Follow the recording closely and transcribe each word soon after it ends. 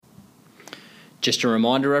Just a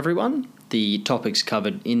reminder, everyone, the topics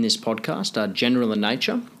covered in this podcast are general in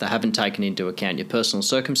nature. They haven't taken into account your personal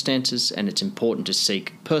circumstances, and it's important to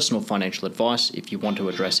seek personal financial advice if you want to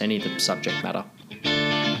address any of the subject matter.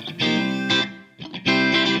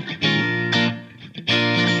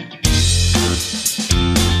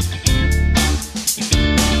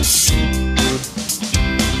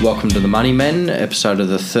 Welcome to the Money Men, episode of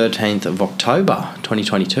the 13th of October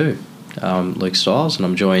 2022. I'm Luke Stiles, and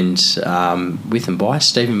I'm joined with and by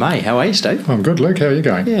Stephen May. How are you, Steve? I'm good, Luke. How are you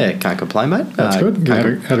going? Yeah, can't complain, mate. That's good.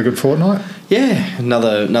 Had a good fortnight? Yeah,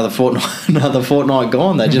 another fortnight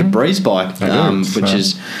gone. They just breezed by, which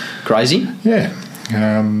is crazy. Yeah.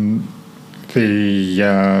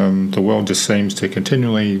 The world just seems to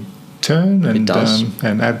continually turn and It does.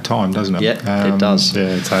 And add time, doesn't it? Yeah, it does.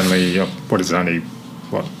 Yeah, it's only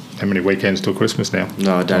how many weekends till Christmas now?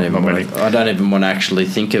 No, I don't even want to actually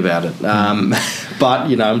think about it.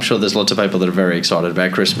 But, I'm sure there's lots of people that are very excited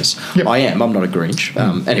about Christmas. Yep. I am. I'm not a Grinch.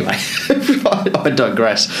 Anyway, I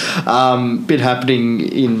digress. Bit happening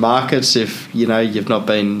in markets if, you've not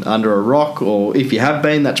been under a rock, or if you have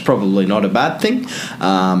been, that's probably not a bad thing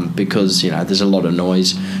because, there's a lot of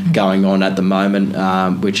noise going on at the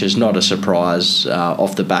moment, which is not a surprise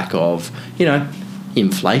off the back of,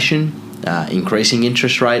 inflation, increasing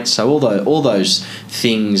interest rates. So all those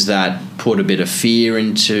things that put a bit of fear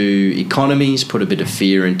into economies, put a bit of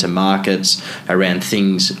fear into markets around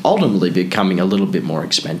things ultimately becoming a little bit more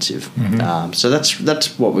expensive. Mm-hmm. So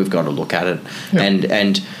that's what we've got to look at it. Yep.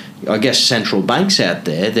 And I guess central banks out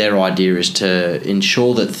there, their idea is to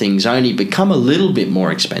ensure that things only become a little bit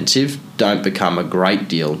more expensive, don't become a great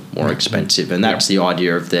deal more expensive. And that's the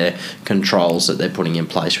idea of their controls that they're putting in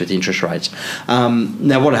place with interest rates.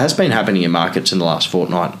 Now, what has been happening in markets in the last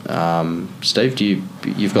fortnight, Steve,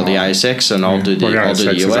 you've got the ASX, and I'll do the US.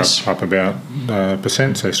 Is up about a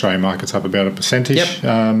percent, so Australian market's up about a percentage.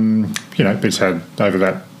 Yep. It's had over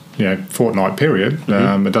that fortnight period.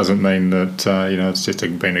 It doesn't mean that it's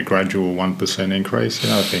just been a gradual 1% increase.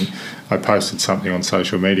 I think I posted something on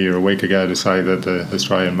social media a week ago to say that the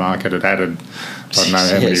Australian market had added, I don't know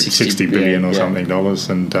how many, 60 billion or something dollars,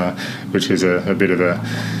 and which is a bit of a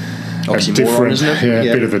different, isn't it?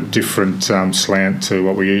 A bit of a different slant to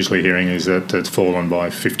what we're usually hearing is that it's fallen by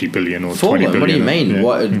 50 billion or 20 billion. What do you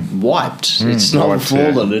mean? Wiped? It's not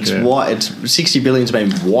fallen. It's wiped. It's 60 billion's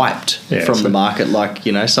been wiped from the market. Like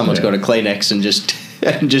someone's got a Kleenex and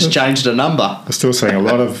just changed a number. We're still seeing a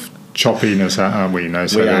lot of choppiness, aren't we?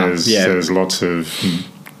 So there's lots of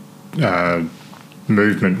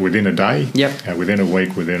movement within a day, within a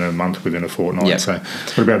week, within a month, within a fortnight. Yep. So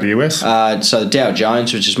what about the US? So the Dow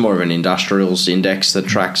Jones, which is more of an industrials index that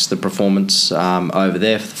tracks the performance over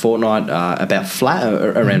there for the fortnight, about flat,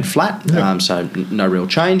 around flat, so no real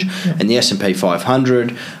change. And the S&P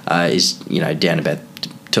 500 is down about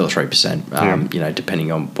 2 or 3%, depending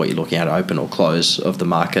on what you're looking at, open or close of the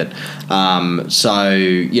market. So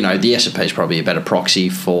the S&P is probably a better proxy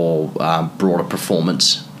for broader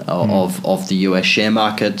performance of the US share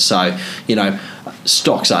market. So,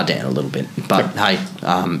 stocks are down a little bit. But, hey,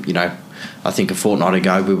 I think a fortnight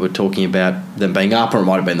ago we were talking about them being up, or it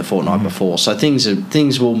might have been the fortnight before. So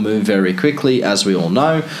things will move very quickly, as we all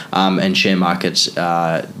know, and share markets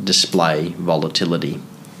display volatility.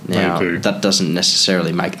 Now, that doesn't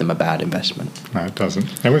necessarily make them a bad investment. No, it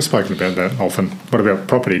doesn't. And we've spoken about that often. What about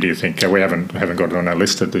property, do you think? We haven't got it on our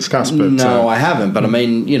list to discuss. But no, I haven't. But, I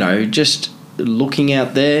mean, just looking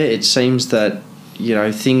out there, it seems that,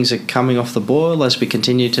 things are coming off the boil as we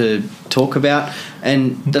continue to talk about.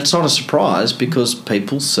 And that's not a surprise because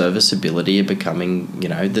people's serviceability are becoming,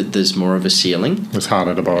 that there's more of a ceiling. It's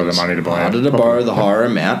harder to borrow the money to buy it. Harder to borrow the higher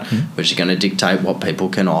amount, which is going to dictate what people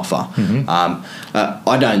can offer.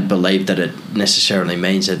 I don't believe that it necessarily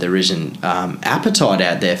means that there isn't appetite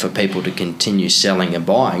out there for people to continue selling and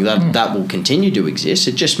buying. That will continue to exist.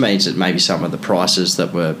 It just means that maybe some of the prices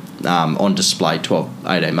that were on display 12,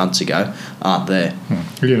 18 months ago aren't there.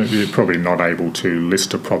 You're probably not able to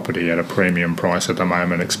list a property at a premium price at the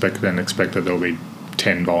moment, expect that there'll be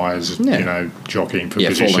 10 buyers, jockeying for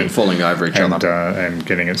position. Falling over each other. And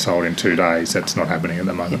getting it sold in 2 days. That's not happening at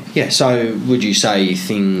the moment. Yeah, so would you say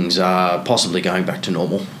things are possibly going back to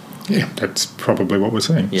normal? Yeah, that's probably what we're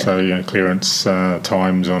seeing. Yeah. So, clearance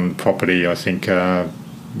times on property, I think,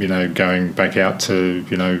 going back out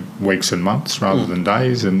to, weeks and months rather than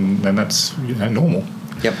days, and that's, normal.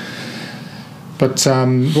 Yep. But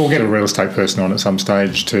we'll get a real estate person on at some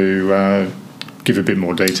stage to give a bit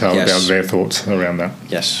more detail about their thoughts around that.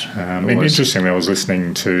 Yes. Interestingly, I was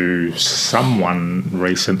listening to someone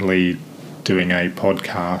recently doing a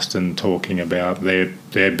podcast and talking about their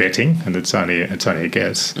betting, and it's only a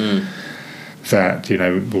guess, that,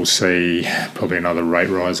 we'll see probably another rate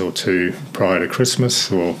rise or two prior to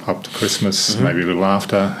Christmas or up to Christmas, maybe a little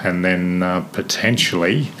after, and then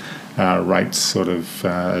potentially rates sort of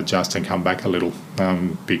adjust and come back a little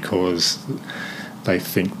because they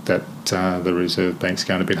think that the Reserve Bank's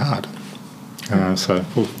going a bit hard. So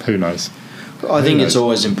who knows? I think it's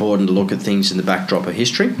always important to look at things in the backdrop of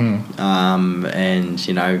history, and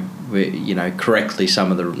correctly,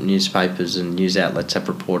 some of the newspapers and news outlets have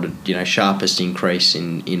reported sharpest increase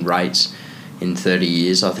in rates in 30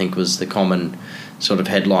 years. I think was the common sort of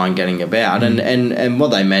headline getting about, and what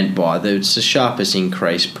they meant by that, it's the sharpest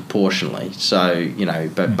increase proportionally. So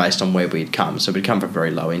but based on where we'd come, so we'd come from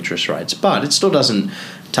very low interest rates, but it still doesn't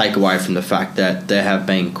take away from the fact that there have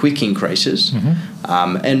been quick increases,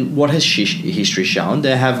 and what has history shown,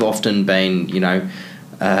 there have often been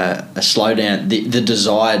a slowdown, the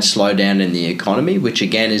desired slowdown in the economy, which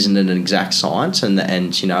again isn't an exact science, and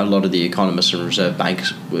a lot of the economists and Reserve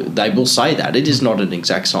Banks, they will say that it is not an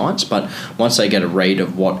exact science, but once they get a read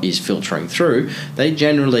of what is filtering through, they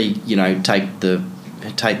generally take the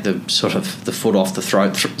sort of the foot off the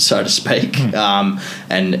throat, so to speak, and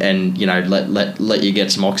let you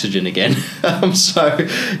get some oxygen again.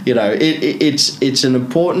 It's an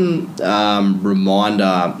important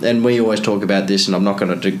reminder, and we always talk about this, and I'm not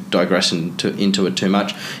going to digress into it too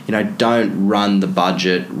much. Don't run the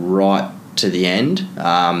budget right to the end.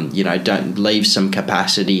 Don't leave some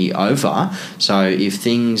capacity over. So if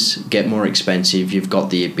things get more expensive, you've got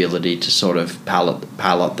the ability to sort of pallet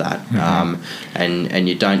that, and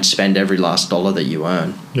you don't spend every last dollar that you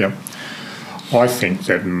earn. Yep. I think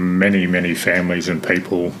that many families and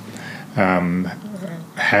people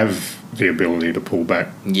have the ability to pull back,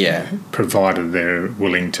 provided they're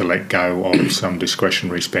willing to let go of some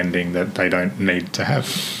discretionary spending that they don't need to have.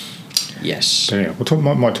 Yes. Yeah,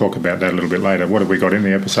 might talk about that a little bit later. What have we got in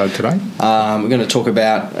the episode today? We're going to talk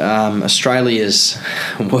about Australia's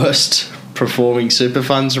worst performing super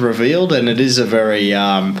funds revealed, and it is a very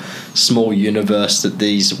small universe that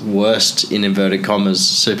these worst, in inverted commas,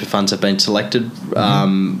 super funds have been selected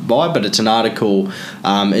by. But it's an article.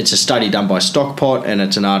 It's a study done by Stockpot, and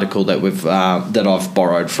it's an article that that I've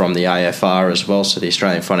borrowed from the AFR as well, so the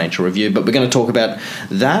Australian Financial Review. But we're going to talk about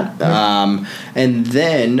that, and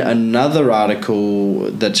then another article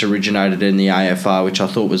that's originated in the AFR, which I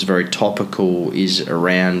thought was very topical, is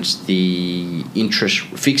around the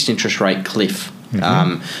fixed interest rate cliff.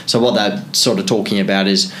 So what they're sort of talking about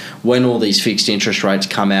is when all these fixed interest rates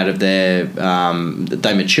come out of they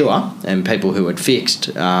mature, and people who had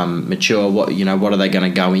fixed mature, what are they going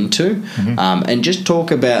to go into? And just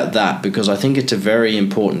talk about that, because I think it's a very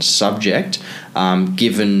important subject,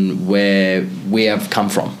 given where we have come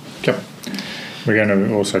from. Yep. We're going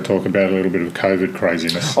to also talk about a little bit of COVID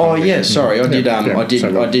craziness. Oh yeah, sorry, I did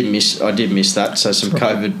miss that. So some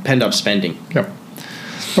COVID pent-up spending. Yep.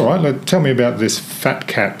 All right, tell me about this Fat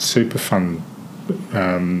Cat Superfund.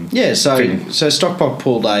 So Stockpot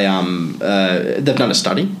pulled they've done a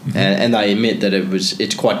study, and they admit that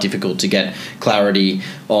it's quite difficult to get clarity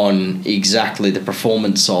on exactly the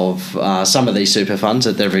performance of some of these super funds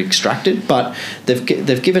that they've extracted, but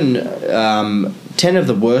they've given 10 of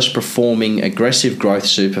the worst performing aggressive growth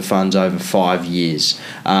super funds over 5 years.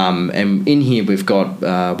 And in here we've got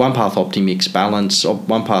OnePath Optimix Balance,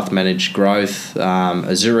 OnePath Managed Growth,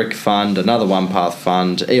 a Zurich fund, another OnePath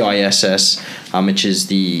fund, EISS, which is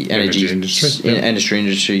the Energy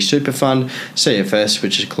Industry Super Fund, CFS,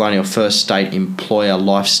 which is Colonial First State Employer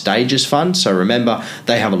Life Stages Fund. So remember,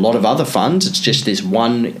 they have a lot of other funds. It's just this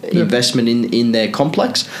one investment in their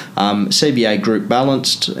complex. CBA Group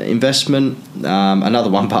Balanced Investment, another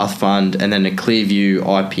OnePath fund, and then a Clearview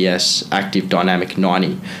IPS Active Dynamic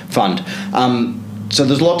 90 fund. So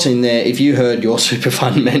there's lots in there. If you heard your super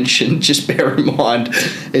fund mentioned, just bear in mind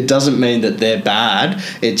it doesn't mean that they're bad.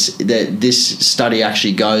 It's that this study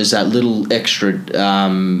actually goes that little extra,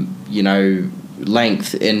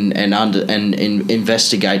 length and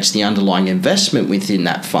investigates the underlying investment within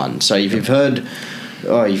that fund. So if you've heard.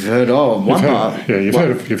 You've heard of OnePath.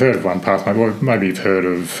 You've heard of OnePath. Maybe you've heard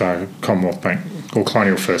of Commonwealth Bank or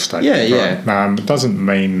Colonial First State. It doesn't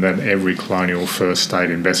mean that every Colonial First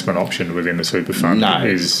State investment option within the super fund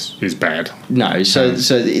is bad. No. So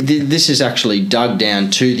this is actually dug down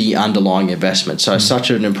to the underlying investment. So such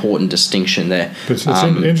an important distinction there. But it's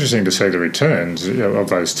interesting to see the returns of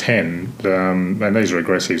those 10. And these are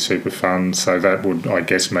aggressive super funds, so that would, I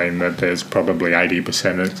guess, mean that there's probably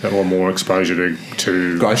 80% or more exposure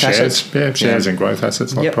to growth shares. Assets. Yeah, shares and growth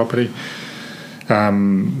assets like property.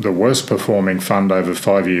 The worst performing fund over a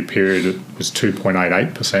 5-year period was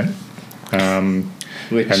 2.88%, and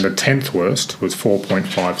the 10th worst was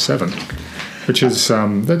 4.57%. which is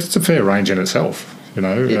that's a fair range in itself,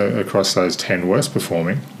 across those 10 worst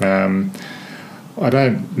performing. I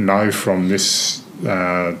don't know from this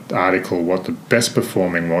article what the best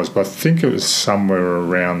performing was, but I think it was somewhere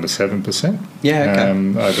around the 7%. Yeah, okay.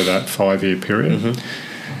 Over that 5-year period. Mm-hmm.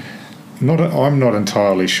 I'm not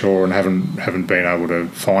entirely sure, and haven't been able to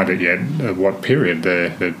find it yet. What period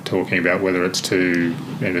they're talking about? Whether it's to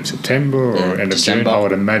end of September or end of December. June. I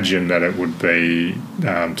would imagine that it would be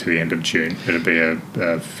to the end of June. It'd be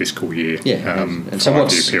a fiscal year. Yeah, and so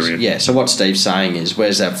 5-year period. Yeah, so what Steve's saying is,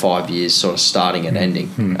 where's that 5 years sort of starting and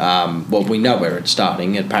ending? Well, we know where it's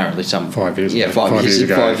starting. Apparently, 5 years. Yeah, 5 years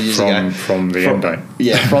ago. 5 years ago from the end date.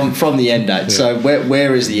 Yeah, from the end date. Yeah. So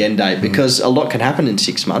where is the end date? Because a lot can happen in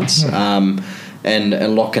 6 months. And a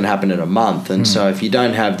lot can happen in a month. And so if you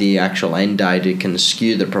don't have the actual end date, it can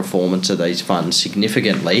skew the performance of these funds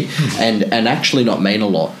significantly and actually not mean a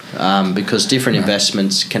lot, because different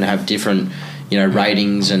investments can have different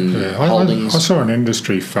ratings and holdings. I saw an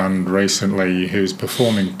industry fund recently who's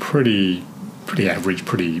performing pretty average,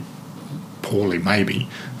 pretty poorly maybe,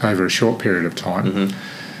 over a short period of time,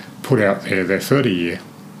 put out their 30-year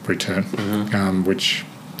return, which...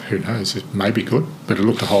 who knows? It may be good, but it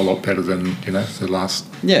looked a whole lot better than the last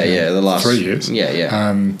the last 3 years.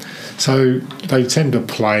 So they tend to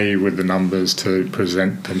play with the numbers to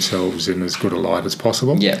present themselves in as good a light as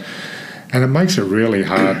possible. Yeah, and it makes it really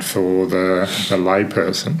hard for the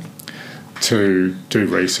layperson to do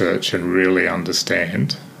research and really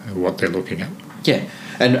understand what they're looking at. Yeah,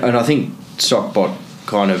 and I think StockBot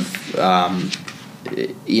kind of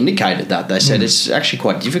indicated that. They said it's actually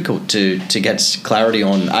quite difficult to get clarity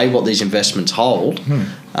on what these investments hold,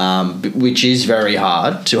 which is very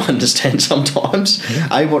hard to understand sometimes.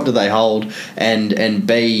 What do they hold, and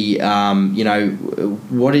B,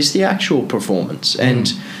 what is the actual performance?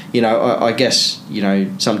 And I guess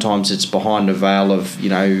sometimes it's behind a veil of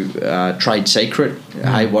trade secret.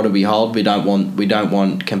 Hey, what do we hold? We don't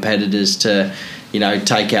want competitors to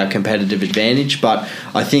take our competitive advantage. But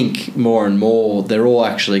I think more and more they're all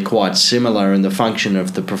actually quite similar, and the function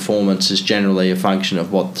of the performance is generally a function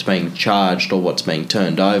of what's being charged or what's being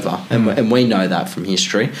turned over, and we know that from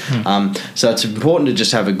history. So it's important to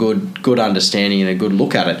just have a good understanding and a good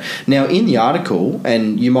look at it. Now, in the article,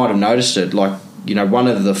 and you might have noticed it, like one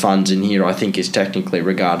of the funds in here I think is technically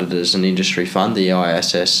regarded as an industry fund, the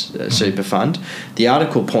ISS super fund. The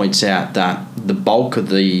article points out that the bulk of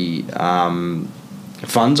the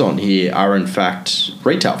funds on here are in fact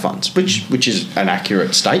retail funds, which is an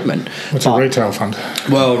accurate statement. What's a retail fund?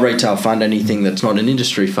 Well, a retail fund, anything that's not an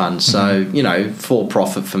industry fund. So, for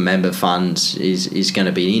profit for member funds is going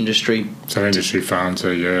to be an industry. So industry funds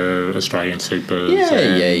are your Australian supers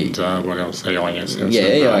what else? EISS.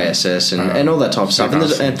 EISS and all that type of stuff.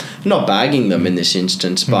 And not bagging them in this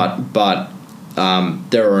instance, but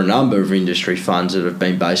there are a number of industry funds that have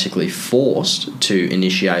been basically forced to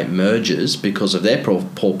initiate mergers because of their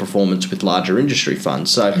poor performance with larger industry funds.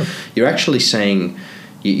 So you're actually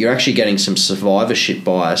getting some survivorship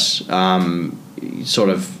bias sort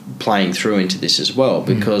of playing through into this as well,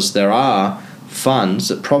 because there are funds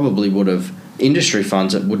that probably industry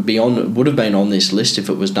funds that would have been on this list if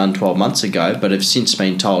it was done 12 months ago, but have since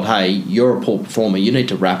been told, hey, you're a poor performer, you need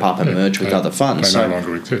to wrap up and merge with other funds. They no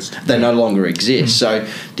longer exist. They no longer exist. So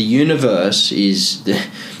the universe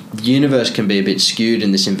can be a bit skewed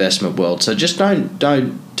in this investment world. So just don't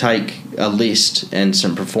take a list and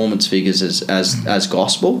some performance figures as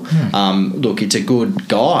gospel. Look, it's a good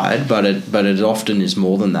guide, but it often is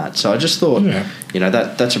more than that. So I just thought,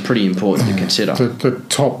 that's a pretty important to consider.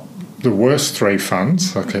 The worst three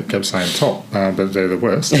funds, I kept saying top, but they're the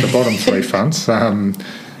worst. The bottom three funds, the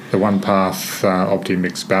One Path,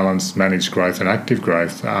 Optimix Balance, Managed Growth and Active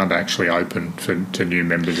Growth aren't actually open to new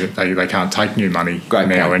members. They can't take new money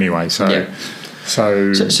anyway. So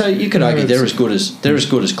you could argue they're as good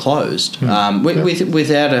as closed,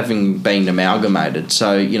 without having been amalgamated.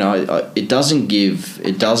 So it doesn't give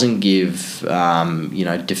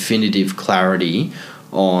definitive clarity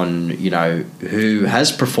on who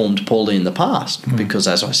has performed poorly in the past, because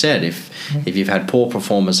as I said, if you've had poor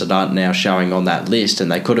performers that aren't now showing on that list,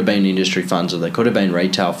 and they could have been industry funds or they could have been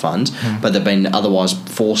retail funds, but they've been otherwise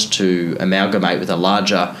forced to amalgamate with a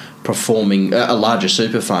larger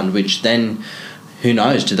super fund, which then, who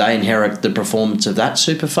knows, do they inherit the performance of that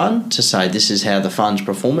super fund to say this is how the fund's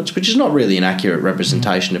performance, which is not really an accurate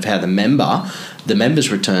representation of how the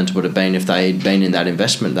members' returns would have been if they had been in that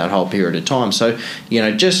investment that whole period of time. So,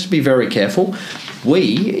 just be very careful.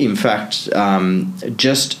 We, in fact, for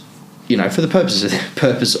the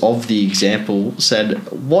purpose of the example, said,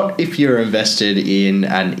 what if you're invested in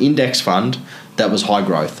an index fund that was high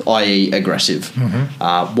growth, i.e. aggressive.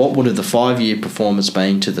 What would have the 5-year performance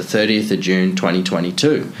been to the 30th of June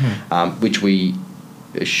 2022, which we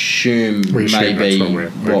assume may be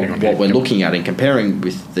what we're looking at and comparing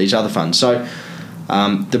with these other funds. So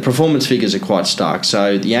the performance figures are quite stark.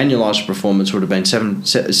 So the annualised performance would have been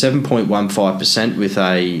 7.15% with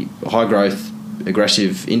a high growth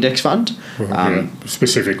aggressive index fund.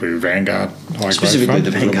 Specifically Vanguard high specifically growth fund.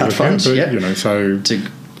 The Vanguard funds, yeah. So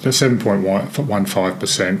the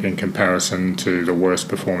 7.15% in comparison to the worst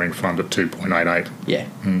performing fund at 2.88. Yeah.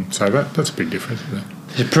 So that's a big difference, isn't it?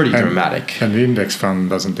 It's pretty dramatic. And the index fund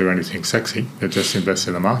doesn't do anything sexy. It just invests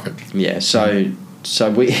in the market. Yeah. So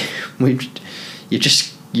you've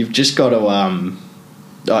just got to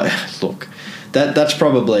look. That's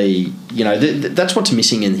probably that's what's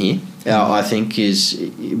missing in here. I think is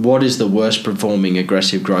what is the worst performing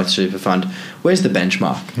aggressive growth super fund? Where's the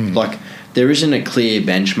benchmark? Like there isn't a clear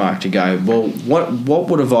benchmark to go. Well, what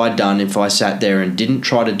would have I done if I sat there and didn't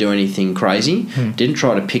try to do anything crazy, didn't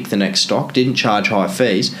try to pick the next stock, didn't charge high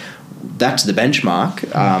fees? That's the benchmark.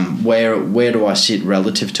 Where do I sit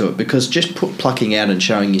relative to it? Because just plucking out and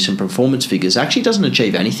showing you some performance figures actually doesn't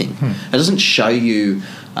achieve anything. It doesn't show you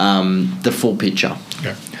the full picture.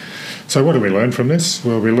 Yeah. So what do we learn from this?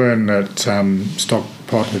 Well, we learn that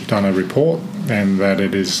Stockpot have done a report and that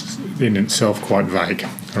it is in itself quite vague,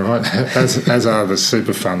 all right, as are the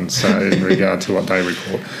super funds in regard to what they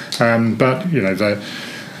report. But,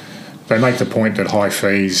 they make the point that high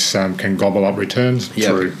fees can gobble up returns. Yep.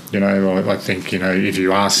 True. I think, if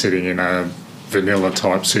you are sitting in a vanilla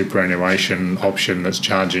type superannuation option that's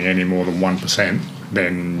charging any more than 1%,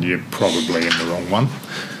 then you're probably in the wrong one.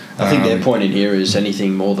 I think their point in here is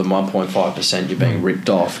anything more than 1.5%, you're being ripped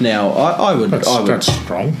off. Now, I would. That's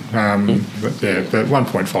strong. But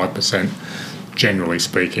 1.5%, generally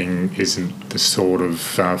speaking, isn't the sort of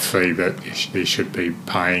fee that you should be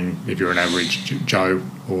paying if you're an average Joe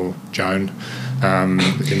or Joan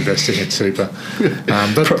investing in super.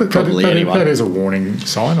 Probably anyone. That is a warning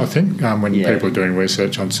sign, I think, when people are doing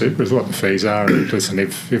research on super, is what the fees are. And listen,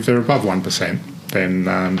 if they're above 1%, then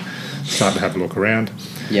start to have a look around.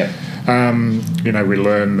 Yeah. We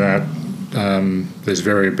learn that there's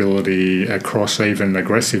variability across even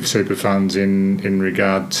aggressive super funds in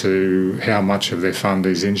regard to how much of their fund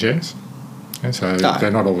is in shares. And so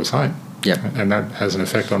they're not all the same. Yeah. And that has an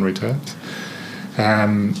effect on returns.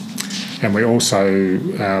 And we also,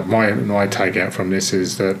 my takeout from this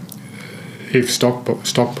is that if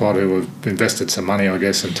Stockpot, who have invested some money, I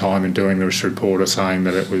guess, and time in doing this report, are saying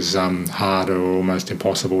that it was hard or almost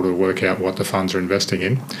impossible to work out what the funds are investing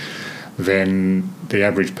in, then the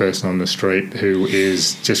average person on the street who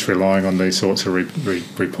is just relying on these sorts of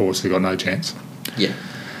reports has got no chance. Yeah.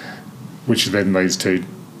 Which then leads to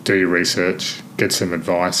do your research, get some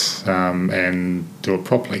advice, and do it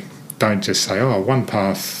properly. Don't just say, one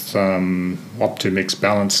path Optimix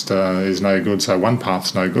balanced is no good, so one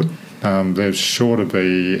path's no good. There's sure to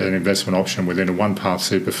be an investment option within a one-path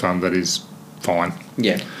super fund that is fine.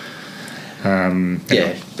 Yeah.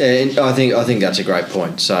 Yeah, and I think that's a great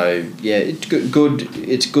point. So yeah, it's good.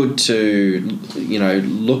 It's good to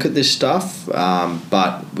look at this stuff,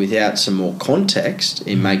 but without some more context,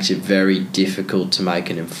 it makes it very difficult to make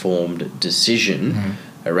an informed decision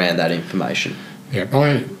around that information. Yeah,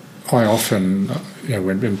 I often,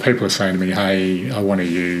 when people are saying to me, "Hey, I want to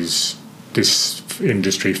use this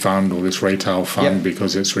industry fund or this retail fund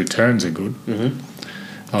because its returns are good,"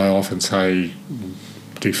 I often say,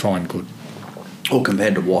 define good. Or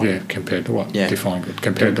compared to what? Yeah, compared to what? Yeah. Define good.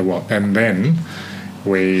 Compared to what? And then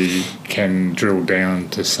we can drill down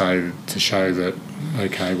to show that,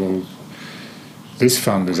 okay, well, this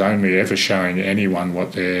fund is only ever showing anyone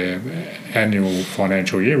what their annual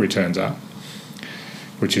financial year returns are,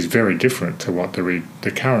 which is very different to what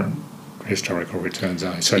the current historical returns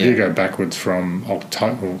are. So you go backwards from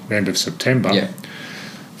October, end of September,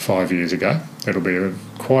 5 years ago, it'll be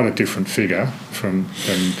quite a different figure than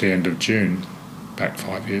the end of June back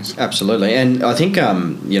 5 years. Absolutely. And I think,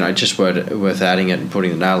 just worth adding it and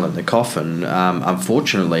putting the nail in the coffin,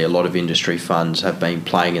 unfortunately, a lot of industry funds have been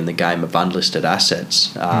playing in the game of unlisted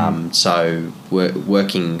assets. So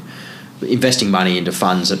investing money into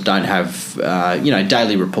funds that don't have,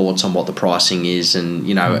 daily reports on what the pricing is and,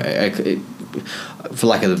 for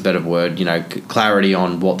lack of a better word, clarity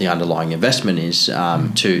on what the underlying investment is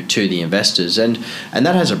to the investors, and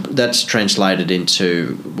that's translated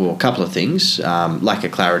into a couple of things: lack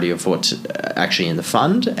of clarity of what's actually in the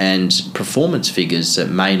fund, and performance figures that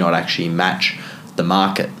may not actually match the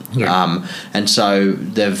market. Yeah. And so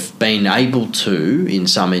they've been able to, in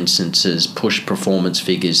some instances, push performance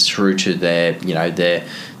figures through to their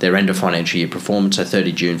end of financial year performance, so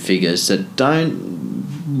 30 June figures that don't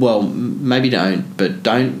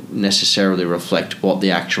necessarily reflect what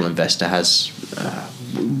the actual investor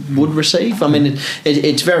would receive. I mean,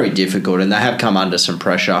 it's very difficult, and they have come under some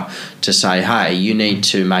pressure to say, hey, you need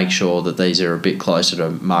to make sure that these are a bit closer to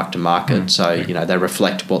market, so they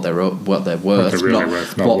reflect what they're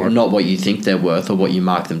worth, not what you think they're worth or what you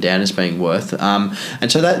mark them down as being worth.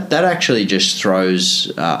 And so that actually just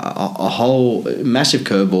throws a whole massive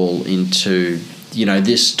curveball into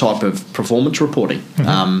this type of performance reporting.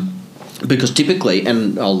 Because typically,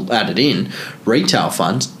 and I'll add it in, retail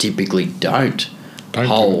funds typically don't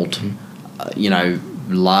hold,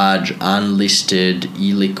 large, unlisted,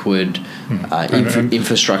 illiquid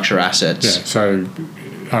infrastructure assets. Yeah, so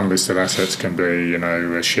unlisted assets can be,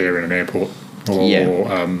 a share in an airport or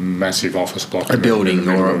a massive office block, a building,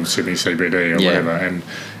 or Sydney CBD or whatever. And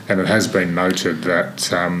it has been noted that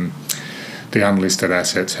the unlisted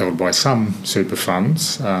assets held by some super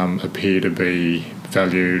funds appear to be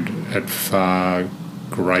valued at far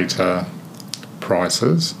greater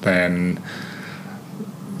prices than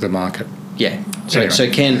the market. Yeah. So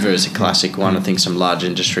Canva is a classic one. I think some large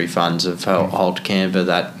industry funds have held Canva,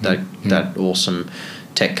 that awesome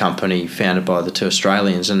tech company founded by the two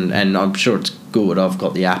Australians, and I'm sure it's good. I've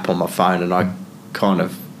got the app on my phone and I kind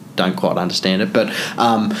of don't quite understand it, but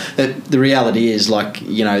the reality is,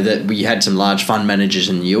 that we had some large fund managers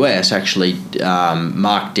in the US actually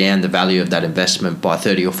mark down the value of that investment by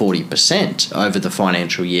 30 or 40% over the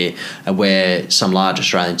financial year, where some large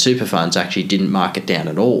Australian super funds actually didn't mark it down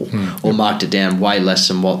at all, or marked it down way less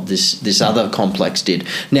than what this other complex did.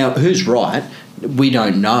 Now, who's right? We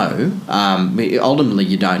don't know. Ultimately,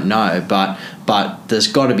 you don't know, but there's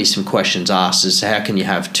got to be some questions asked as to how can you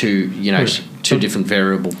have two different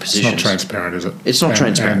variable positions. It's not transparent, is it? It's not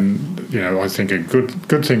transparent. And I think a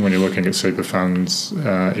good thing when you're looking at super funds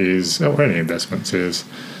or any investments is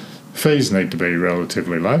fees need to be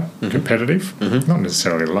relatively low, competitive, not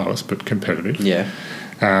necessarily the lowest, but competitive. Yeah.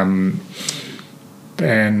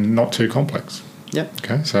 And not too complex. Yep.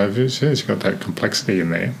 Okay, so if you've got that complexity in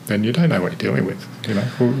there, then you don't know what you're dealing with.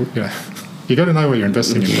 You got to know what you're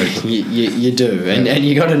investing in people. You do, and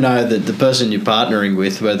you got to know that the person you're partnering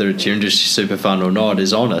with, whether it's your industry super fund or not,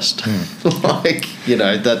 is honest.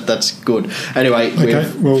 That's good. Anyway,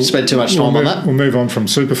 we've spent too much time on that. We'll move on from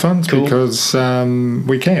super funds because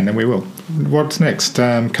we can and we will. What's next?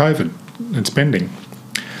 COVID and spending.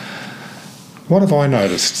 What have I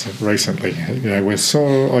noticed recently?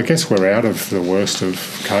 I guess we're out of the worst of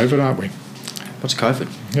COVID, aren't we? What's COVID?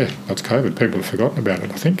 Yeah, what's COVID? People have forgotten about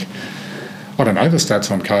it, I think. I don't know the stats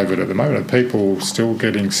on COVID at the moment. Are people still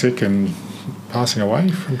getting sick and passing away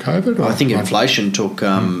from COVID? I think inflation took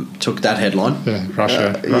that headline. Yeah,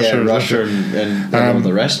 Russia and all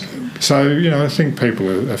the rest. So, I think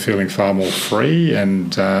people are feeling far more free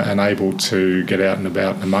and able to get out and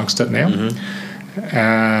about amongst it now.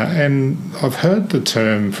 And I've heard the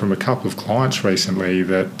term from a couple of clients recently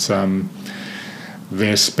that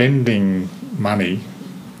they're spending money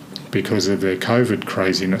because of their COVID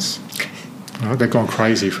craziness. They've gone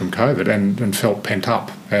crazy from COVID and felt pent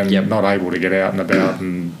up and not able to get out and about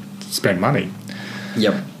and spend money.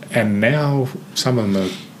 Yep. And now some of them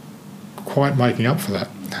are quite making up for that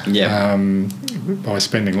by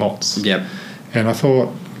spending lots. Yep. And I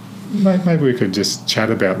thought maybe we could just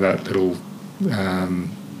chat about that little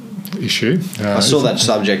issue. I saw that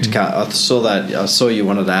subject. I saw you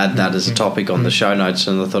wanted to add that as a topic on the show notes,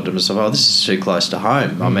 and I thought to myself, this is too close to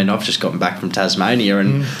home. I mean, I've just gotten back from Tasmania,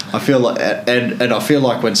 and I feel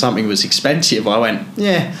like when something was expensive, I went,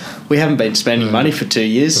 we haven't been spending money for 2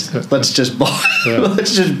 years. Let's just buy.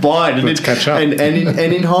 Let's just buy it. And let's catch up. And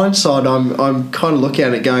in hindsight, I'm kind of looking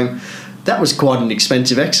at it going, that was quite an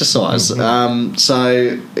expensive exercise.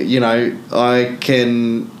 So I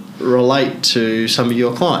can relate to some of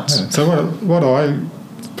your clients. Yeah. So what I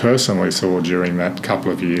personally saw during that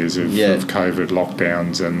couple of years of COVID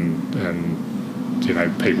lockdowns and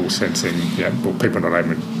people sensing people not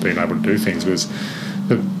even being able to do things was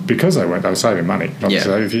that because they were saving money.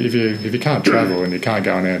 So if you can't travel and you can't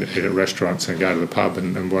go and eat at restaurants and go to the pub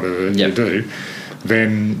and whatever you do,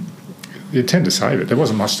 then you tend to save it. There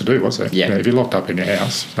wasn't much to do, was there? Yeah. If you're locked up in your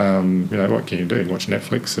house, what can you do? Watch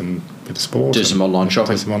Netflix and a bit of sport. Do some online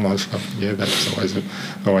shopping. Do some online shopping. Yeah, that's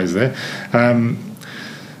always there.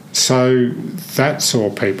 So that saw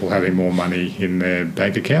people having more money in their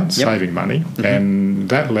bank accounts, saving money, and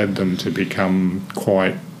that led them to become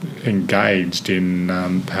quite engaged in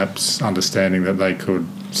perhaps understanding that they could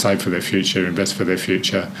save for their future, invest for their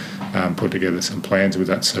future, put together some plans with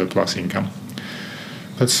that surplus income.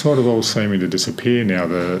 That's sort of all seeming to disappear now.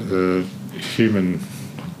 The human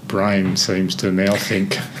brain seems to now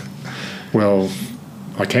think, well,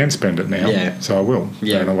 I can spend it now, so I will.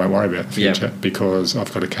 And I won't worry about the future because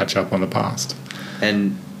I've got to catch up on the past.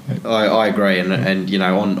 And I agree. And you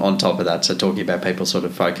know, on top of that, so talking about people sort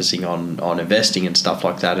of focusing on investing and stuff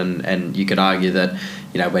like that, and you could argue that,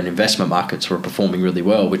 you know, when investment markets were performing really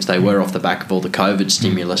well, which they were off the back of all the COVID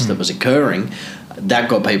stimulus that was occurring, that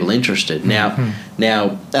got people interested.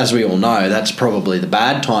 Now, as we all know, that's probably the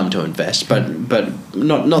bad time to invest, but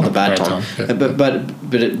not the bad time.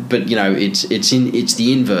 But you know, it's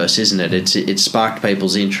the inverse, isn't it? It sparked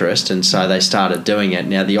people's interest, and so they started doing it.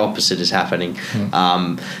 Now the opposite is happening.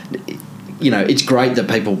 You know, it's great that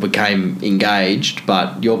people became engaged,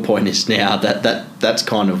 but your point is now that's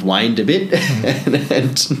kind of waned a bit,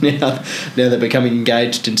 and now they're becoming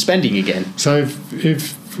engaged in spending again. So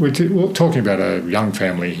if we're talking about a young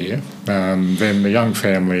family here, then the young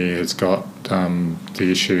family has got the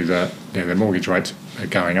issue that, you know, their mortgage rates are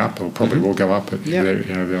going up, or probably will go up.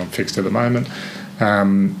 They're on fixed at the moment.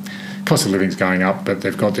 Cost of living's going up, but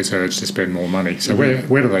they've got this urge to spend more money. So where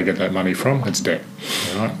do they get that money from? It's debt.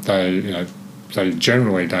 Right? They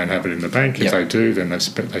generally don't have it in the bank. If they do, then they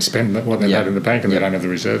spend what they've had in the bank, and they don't have the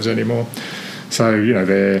reserves anymore. So, you know,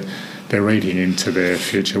 they're eating into their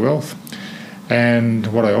future wealth. And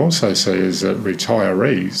what I also see is that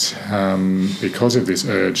retirees, because of this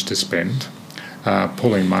urge to spend, are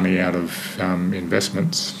pulling money out of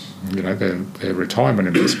investments, you know, their retirement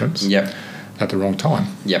investments, at the wrong time,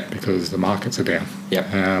 because the markets are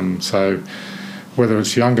down. So whether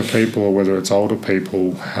it's younger people or whether it's older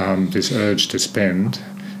people, this urge to spend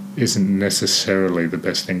isn't necessarily the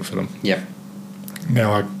best thing for them.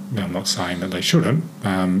 Now, I'm not saying that they shouldn't.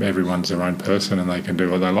 Everyone's their own person and they can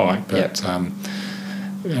do what they like. But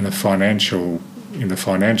in the financial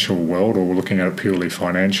world, or we're looking at it purely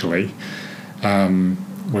financially,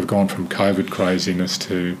 we've gone from COVID craziness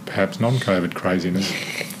to perhaps non-COVID craziness.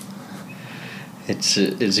 It's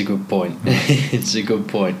a good point. It's a good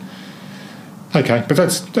point. Okay, but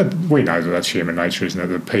we know that that's human nature, isn't it?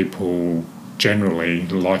 That people generally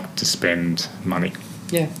like to spend money.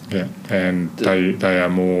 And they are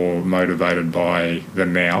more motivated by the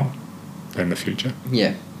now than the future.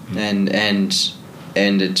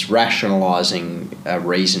 And it's rationalising a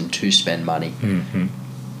reason to spend money,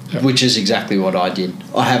 which is exactly what I did.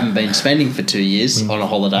 I haven't been spending for 2 years on a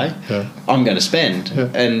holiday. I'm going to spend,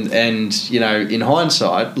 and you know, in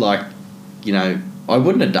hindsight, like, you know, I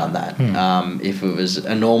wouldn't have done that if it was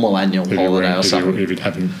a normal annual holiday or something. If it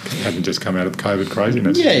hadn't just come out of COVID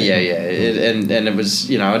craziness. And it was,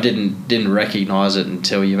 you know, I didn't recognise it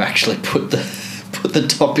until you've actually put the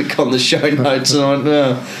topic on the show notes, and I went,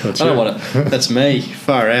 no, I don't want it. That's me,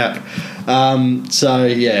 far out. So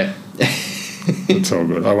yeah, it's all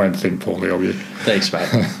good. I won't think poorly of you. Thanks, mate.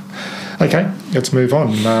 Okay, let's move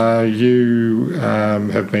on. You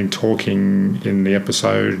have been talking in the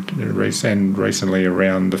episode recently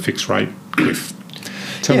around the fixed rate cliff.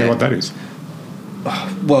 Tell me what that is.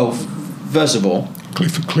 Well, first of all...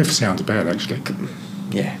 Cliff sounds bad, actually.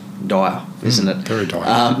 Yeah, dire, isn't it? Very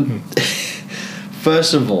dire.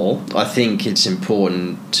 First of all, I think it's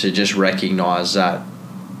important to just recognise that,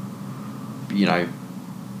 you know,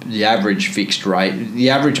 the average fixed rate,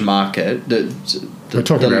 the average market... We're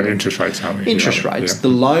talking about interest rates, aren't we? Interest rates. The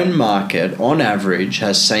loan market, on average,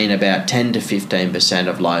 has seen about 10 to 15%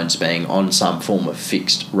 of loans being on some form of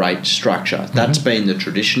fixed rate structure. That's been the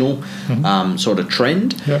traditional sort of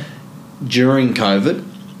trend. During COVID,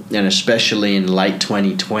 and especially in late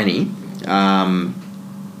 2020,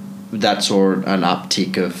 that saw an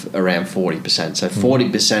uptick of around 40%. So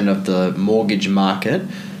 40% of the mortgage market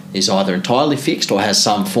is either entirely fixed or has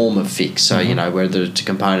some form of fixed. So, you know, whether it's a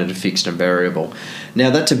component of fixed and variable. Now,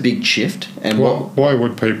 that's a big shift. And why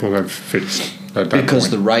would people have fixed at that because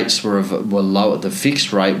point? the rates were lower. The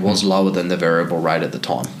fixed rate was lower than the variable rate at the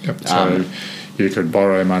time. So you could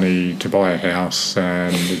borrow money to buy a house,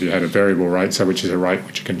 and if you had a variable rate, so which is a rate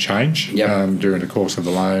which you can change during the course of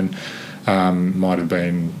the loan, might have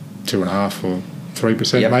been 2.5% or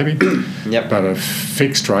 3% maybe. But a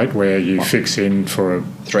fixed rate where you fix in for a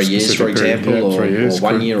 3 years, for example, or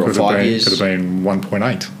 1 year or 5 years. Could have been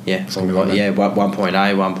 1.8. Yeah, something like that. Yeah, 1.8,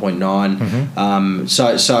 1.9.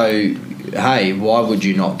 So hey, why would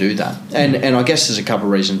you not do that? And I guess there's a couple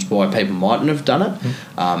of reasons why people mightn't have done it.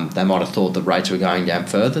 They might have thought that rates were going down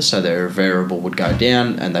further, so their variable would go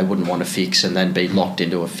down, and they wouldn't want to fix and then be locked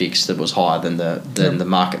into a fix that was higher than the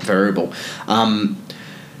market variable.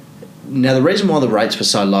 Now, the reason why the rates were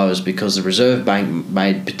so low is because the Reserve Bank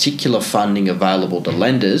made particular funding available to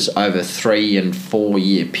lenders over 3 and 4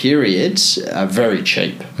 year periods very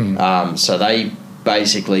cheap. So they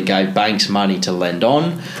basically gave banks money to lend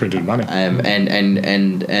on. Printed money.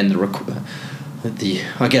 The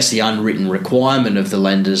I guess the unwritten requirement of the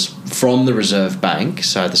lenders from the Reserve Bank,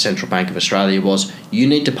 so the Central Bank of Australia, was you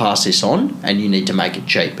need to pass this on and you need to make it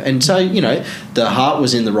cheap. And so, the heart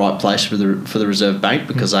was in the right place for the Reserve Bank,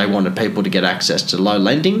 because they wanted people to get access to low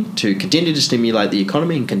lending to continue to stimulate the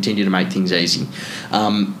economy and continue to make things easy.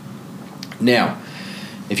 Now,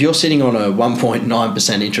 if you're sitting on a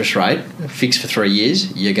 1.9% interest rate, fixed for 3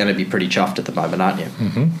 years, you're going to be pretty chuffed at the moment, aren't you?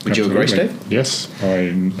 Mm-hmm. Would you agree, Steve? Yes, I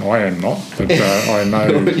am not, but I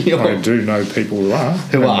know I do know people who are.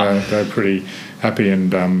 They're pretty happy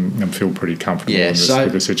and feel pretty comfortable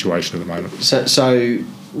with the situation at the moment. So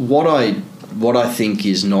what I think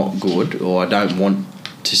is not good, or I don't want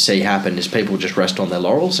to see happen, is people just rest on their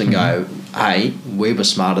laurels and go, hey, we were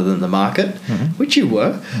smarter than the market, which you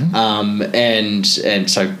were, and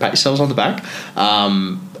so pat yourselves on the back,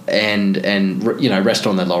 and rest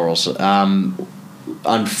on their laurels.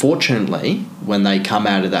 Unfortunately, when they come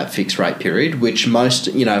out of that fixed rate period, which most,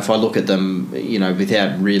 if I look at them,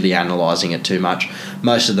 without really analysing it too much,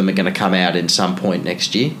 most of them are going to come out in some point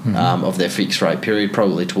next year of their fixed rate period,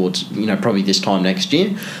 probably towards, probably this time next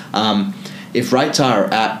year. If rates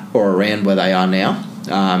are at or around where they are now,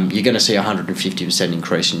 you're going to see a 150%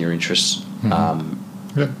 increase in your interest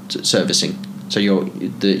servicing. So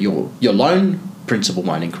your loan principal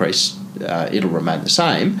won't increase; it'll remain the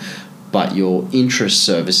same, but your interest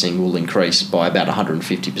servicing will increase by about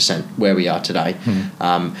 150% where we are today.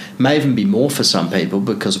 May even be more for some people,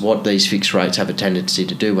 because what these fixed rates have a tendency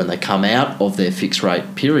to do when they come out of their fixed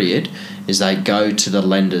rate period is they go to the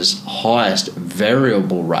lender's highest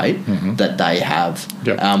variable rate that they have,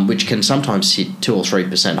 which can sometimes hit 2 or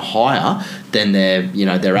 3% higher than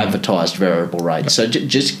their advertised variable rate. So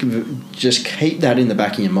just keep that in the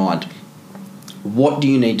back of your mind. What do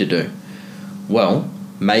you need to do? Well,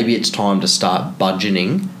 maybe it's time to start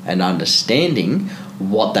budgeting and understanding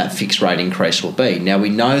what that fixed rate increase will be. Now, we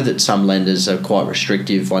know that some lenders are quite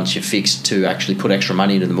restrictive once you're fixed to actually put extra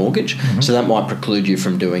money into the mortgage, so that might preclude you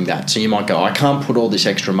from doing that. So you might go, I can't put all this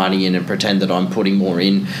extra money in and pretend that I'm putting more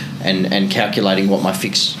in and calculating what my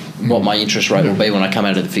interest rate will be when I come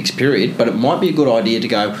out of the fixed period. But it might be a good idea to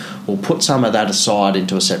go, well, put some of that aside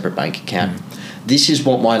into a separate bank account. This is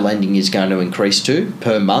what my lending is going to increase to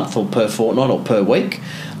per month or per fortnight or per week.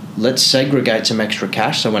 Let's segregate some extra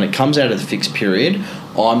cash, so when it comes out of the fixed period,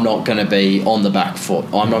 I'm not going to be on the back foot.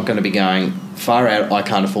 I'm not going to be going, far out, I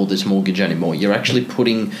can't afford this mortgage anymore. You're actually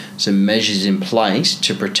putting some measures in place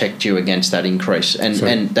to protect you against that increase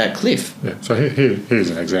and that cliff. Yeah. So here's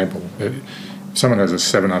an example. Someone has a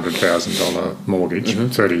 $700,000 mortgage,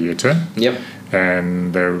 30-year term,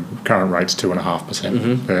 and their current rate's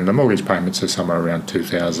 2.5%, and the mortgage payments are somewhere around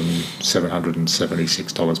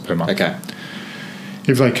 $2,776 per month. Okay.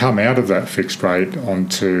 If they come out of that fixed rate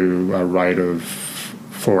onto a rate of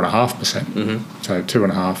 4.5%, so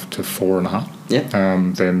 2.5 to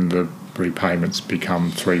 4.5, then the repayments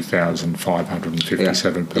become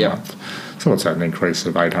 $3,557 per month. So what's that, an increase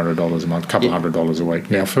of $800 a month, a couple $100 a week?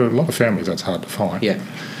 Now, for a lot of families, that's hard to find.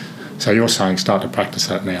 So you're saying start to practice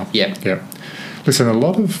that now? Listen, a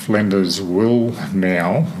lot of lenders will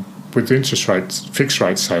now, with interest rates, fixed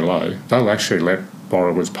rates so low, they'll actually let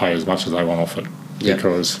borrowers pay as much as they want off it.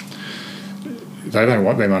 Because they don't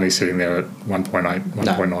want their money sitting there at 1.8,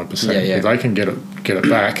 1.9%. If they can get it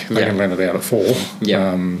back, they can lend it out at 4.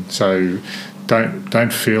 So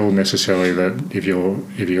don't feel necessarily that if you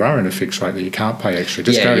are in a fixed rate that you can't pay extra.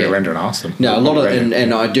 Just go to your lender and ask them. No, a lot of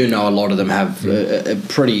and I do know a lot of them have a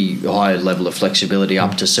pretty high level of flexibility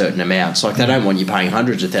up to certain amounts. Like they don't want you paying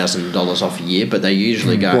hundreds of thousands of dollars off a year, but they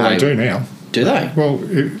usually go. Well, they do now. Do they? Well,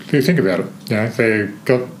 if you think about it, if they've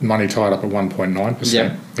got money tied up at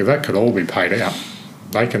 1.9%, if that could all be paid out,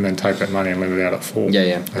 they can then take that money and lend it out at 4.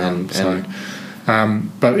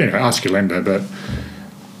 But ask your lender. But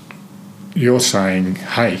you're saying,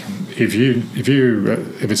 hey, if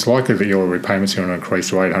it's likely that your repayments are going to increase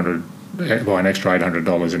to $800 by an extra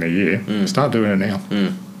 $800 in a year, start doing it now.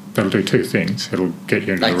 That'll do two things. It'll get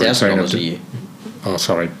you into the routine of $8,000 a year. Oh,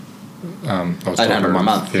 sorry. I was $800 a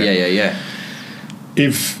month. Yeah.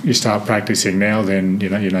 If you start practicing now, then you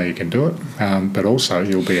know you can do it. But also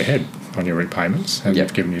you'll be ahead on your repayments, and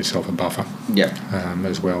you've given yourself a buffer.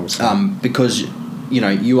 As well. So. Because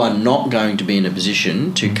you are not going to be in a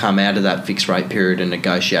position to come out of that fixed rate period and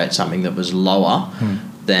negotiate something that was lower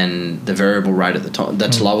than the variable rate at the time.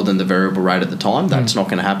 That's lower than the variable rate at the time. That's not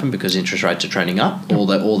going to happen because interest rates are trending up, or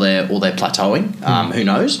they're plateauing. Who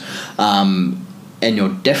knows? And you're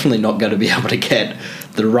definitely not going to be able to get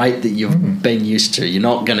the rate that you've been used to. You're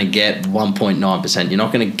not going to get 1.9%. You're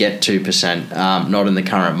not going to get 2%. Not in the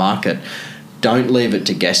current market. Don't leave it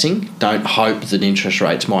to guessing. Don't hope that interest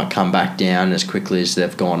rates might come back down as quickly as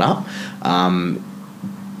they've gone up.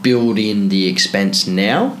 Build in the expense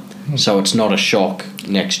now, so it's not a shock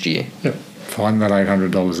next year. Yep. Find that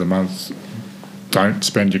 $800 a month. Don't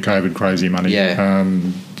spend your COVID crazy money. Yeah.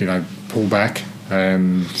 Pull back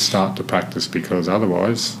and start to practice, because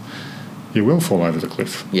otherwise you will fall over the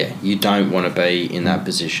cliff. Yeah, you don't want to be in that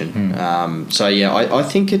position. I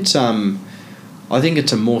think it's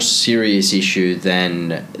a more serious issue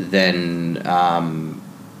than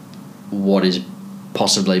what is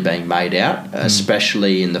possibly being made out,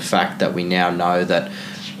 especially in the fact that we now know that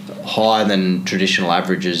higher than traditional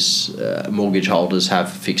averages, mortgage holders have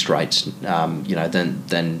fixed rates, than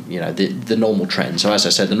the normal trend. So as I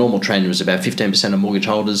said, the normal trend was about 15% of mortgage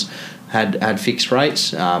holders had fixed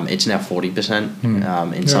rates. It's now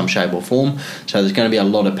 40% in some shape or form. So there's going to be a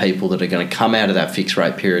lot of people that are going to come out of that fixed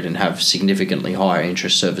rate period and have significantly higher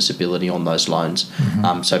interest serviceability on those loans.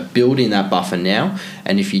 So build in that buffer now,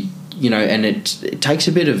 and if you and it takes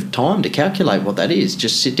a bit of time to calculate what that is.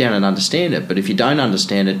 Just sit down and understand it. But if you don't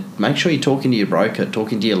understand it, make sure you're talking to your broker,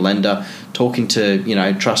 talking to your lender, talking to,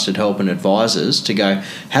 trusted help and advisors to go,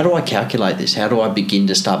 how do I calculate this? How do I begin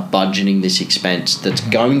to start budgeting this expense that's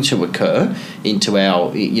going to occur into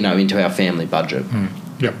our family budget?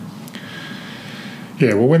 Yep.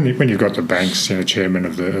 Yeah, well, when you've got the banks, chairman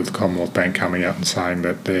of the Commonwealth Bank coming out and saying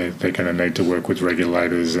that they're going to need to work with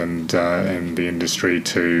regulators and the industry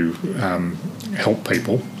to help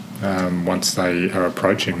people once they are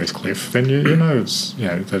approaching this cliff, then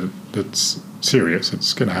that it's serious.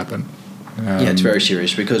 It's going to happen. It's very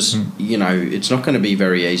serious because it's not going to be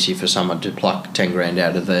very easy for someone to pluck 10 grand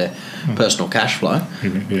out of their personal cash flow.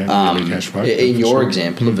 Cash flow. In your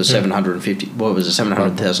example of a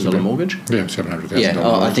 $700,000 mortgage. Yeah, $700,000.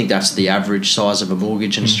 Yeah, I think that's the average size of a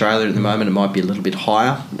mortgage in Australia at the moment. It might be a little bit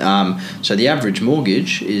higher. So the average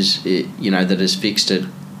mortgage is that is fixed at,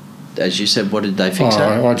 as you said, what did they fix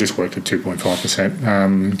at? I just worked at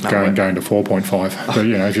 2.5%, going to 4.5. But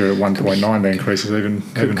if you're at 1.9, the increase is even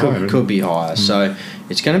higher. Could be higher. So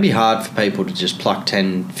it's going to be hard for people to just pluck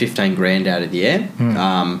 10, 15 grand out of the air.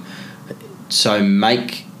 So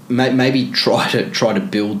maybe try to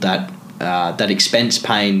build that expense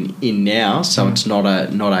pain in now, so it's not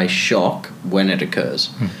a shock when it occurs.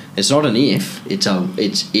 It's not an if. It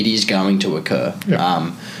is going to occur.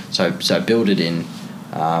 Yeah. So build it in.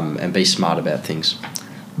 And be smart about things.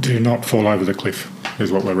 Do not fall over the cliff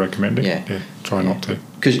is what we're recommending. Yeah. Try not to.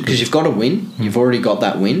 Because you've got a win. You've already got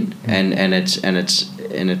that win, and it's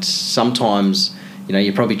sometimes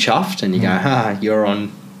you're probably chuffed, and you go, you're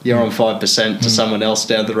on 5% to someone else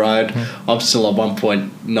down the road. I'm still at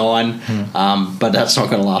 1.9, but that's not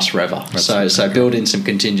going to last forever. So build in some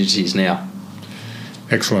contingencies now.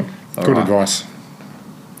 Excellent. Good advice.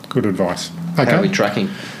 Good advice. Okay. How are we tracking?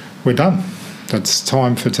 We're done. That's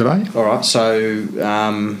time for today. All right. So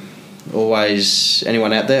always,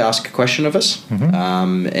 anyone out there, ask a question of us.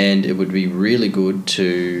 And it would be really good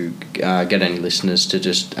to get any listeners to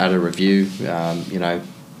just add a review,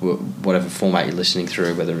 whatever format you're listening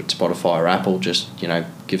through, whether it's Spotify or Apple, just,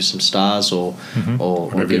 give us some stars or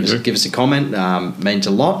give us a comment. Means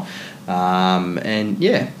a lot. And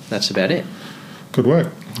that's about it. Good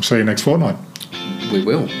work. See you next fortnight. We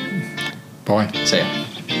will. Bye. See ya.